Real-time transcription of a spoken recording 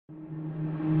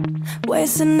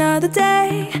Waste another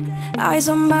day, eyes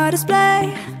on my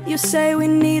display. You say we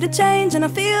need a change and I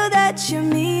feel that you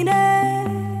mean it.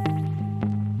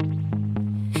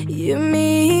 You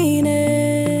mean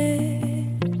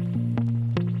it.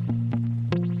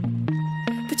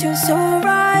 But you're so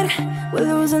right, we're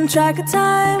losing track of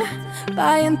time,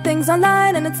 buying things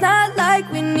online and it's not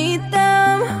like we need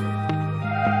them.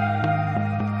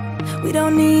 We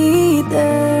don't need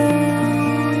them.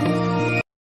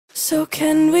 So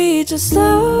can we just slow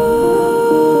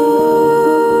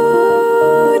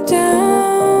down?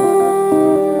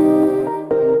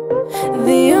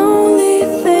 The only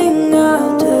thing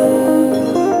I'll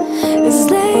do is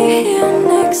lay here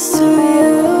next to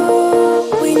you.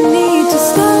 We need to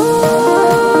slow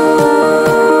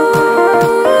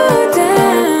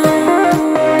down.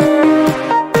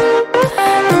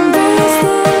 Embrace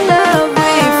the love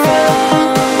we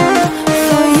found.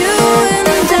 For you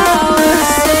and I are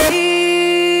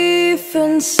safe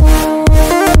and sound.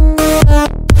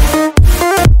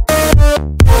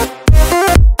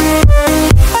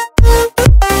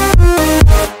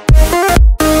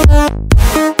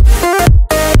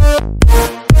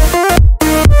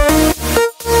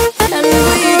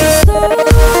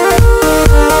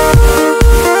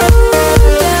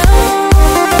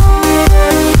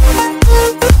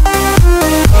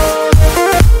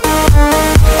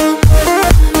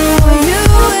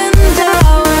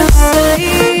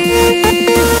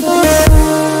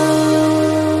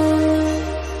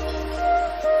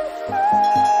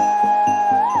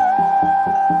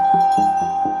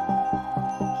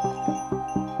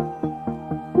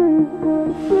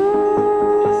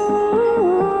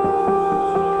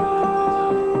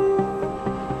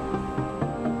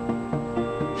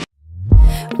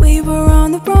 We were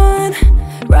on the run,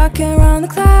 rocking around the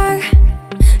clock.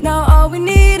 Now all we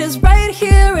need is right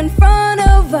here in front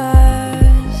of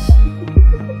us.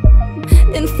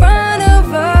 In front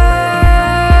of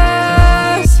us.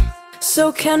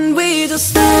 So can we just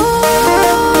slow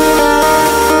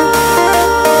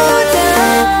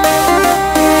down?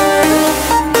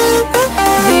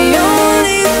 The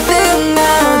only thing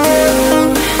I'll do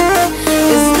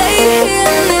is lay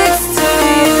here next to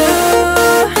you.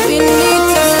 We need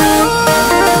to slow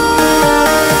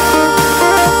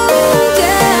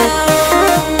down.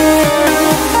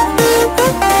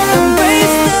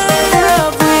 Embrace the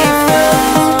love we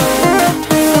found.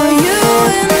 For you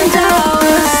and I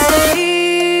are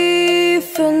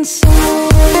safe and sound.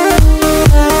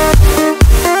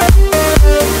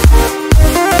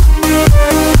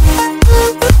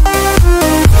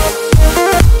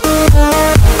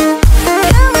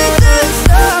 Can we just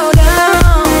slow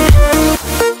down?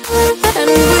 And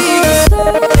we just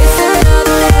waste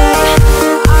another day.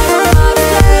 I don't know how to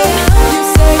say. You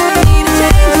say we need a change and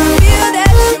feel that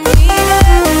you mean it. But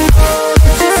you're so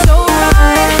right, we're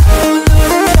losing track of time,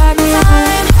 buying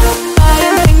things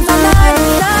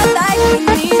online, it's not like we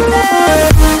need them.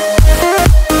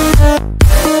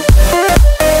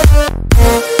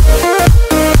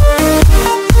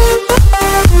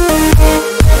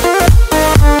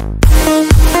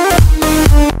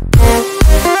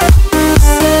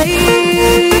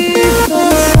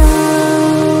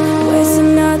 Waste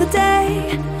another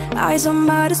day, eyes on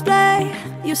my display.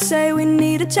 You say we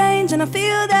need a change and I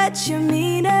feel that you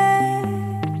mean it.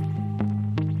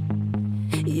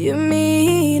 You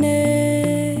mean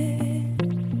it.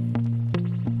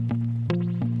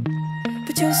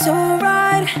 But you're so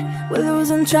right, we're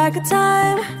losing track of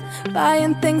time,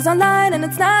 buying things online and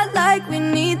it's not like we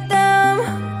need them.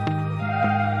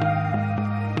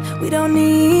 We don't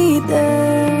need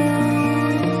them.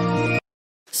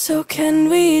 So can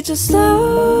we just slow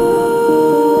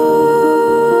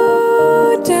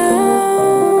down?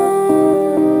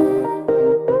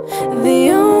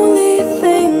 The only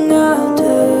thing I'll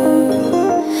do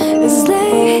is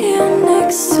lay here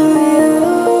next to you.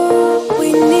 We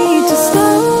need to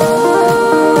slow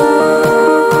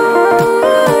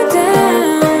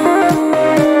down.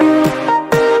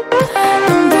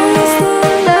 Embrace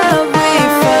the love we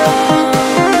found.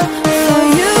 For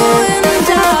you and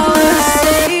I are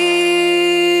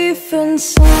safe and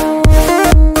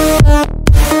sound.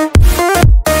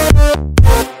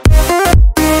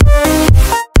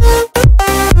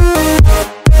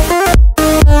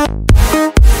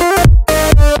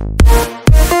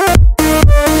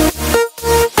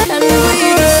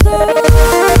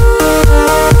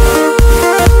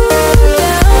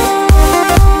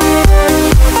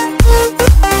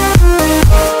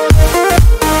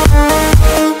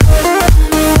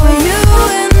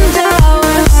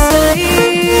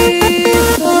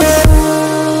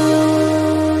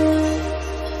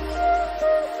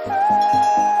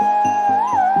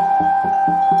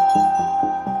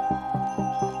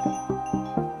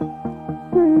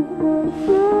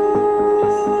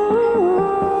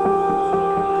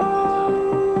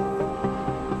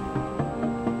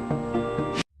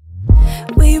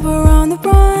 the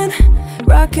run,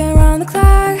 rocking around the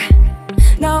clock.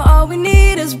 Now all we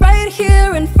need is right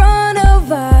here in front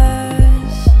of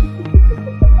us.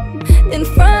 In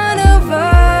front of us.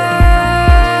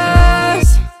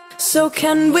 So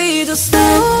can we just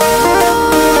slow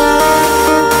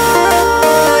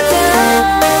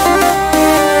down?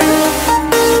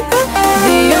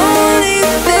 The only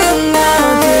thing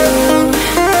I'll do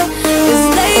is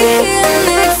lay here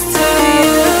next to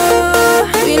you.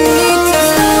 We need to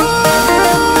slow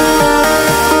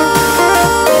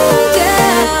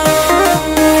down.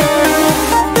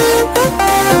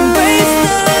 Embrace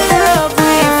the love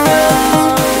we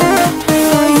found.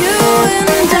 For you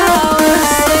and I were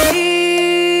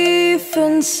safe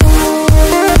and sound.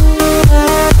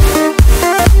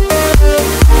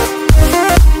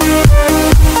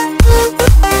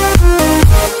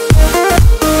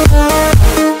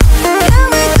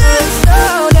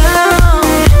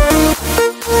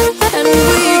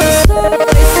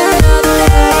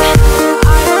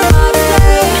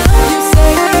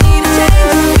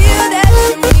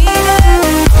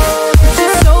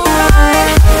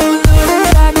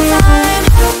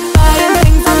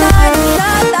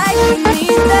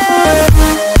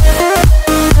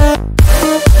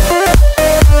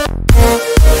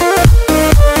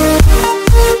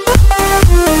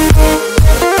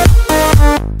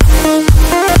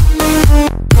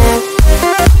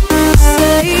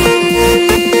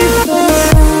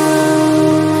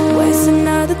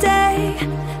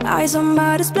 Eyes on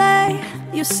my display.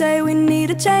 You say we need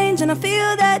a change, and I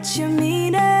feel that you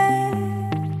mean it.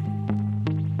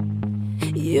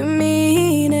 You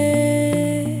mean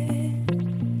it.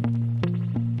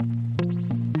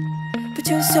 But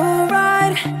you're so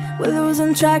right, we're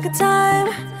losing track of time,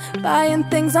 buying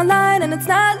things online, and it's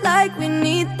not like we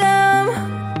need them.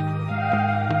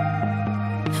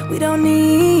 We don't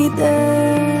need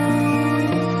them.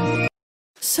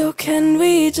 So can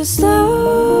we just slow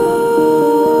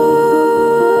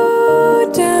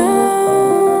down?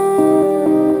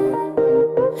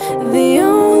 The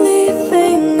only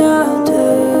thing I'll do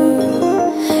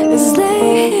is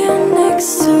lay here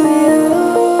next to you.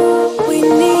 We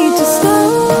need to slow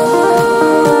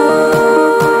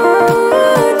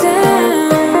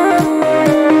down.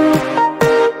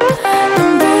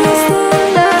 Embrace the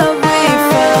love we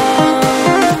found.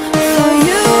 For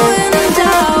you and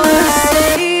I were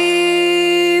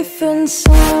safe and sound.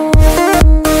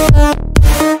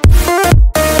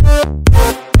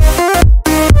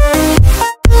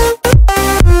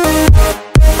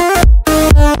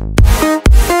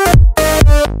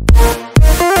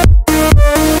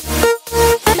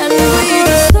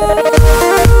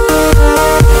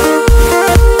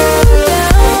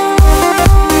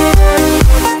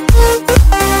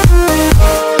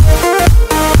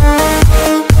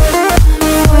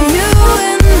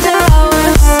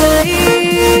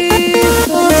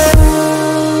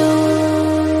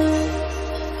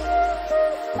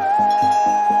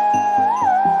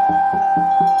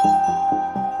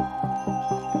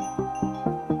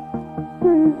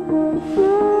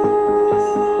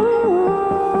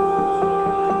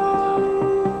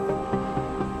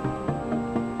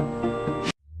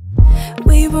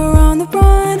 We were on the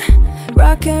run,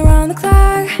 rocking around the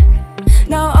clock.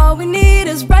 Now all we need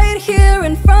is right here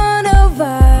in front of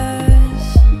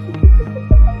us.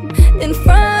 In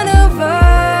front of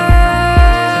us.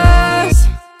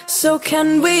 So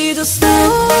can we just slow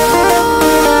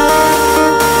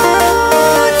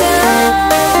down?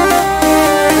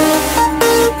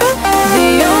 The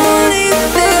only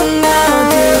thing I'll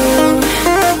do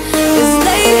is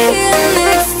lay here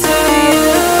next to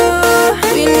you.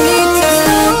 We need to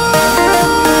slow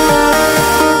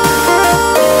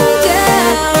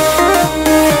down.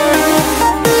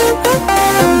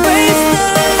 Embrace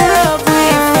the love we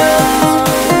found.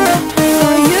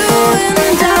 For you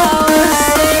and I were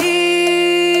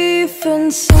safe and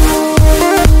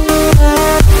sound.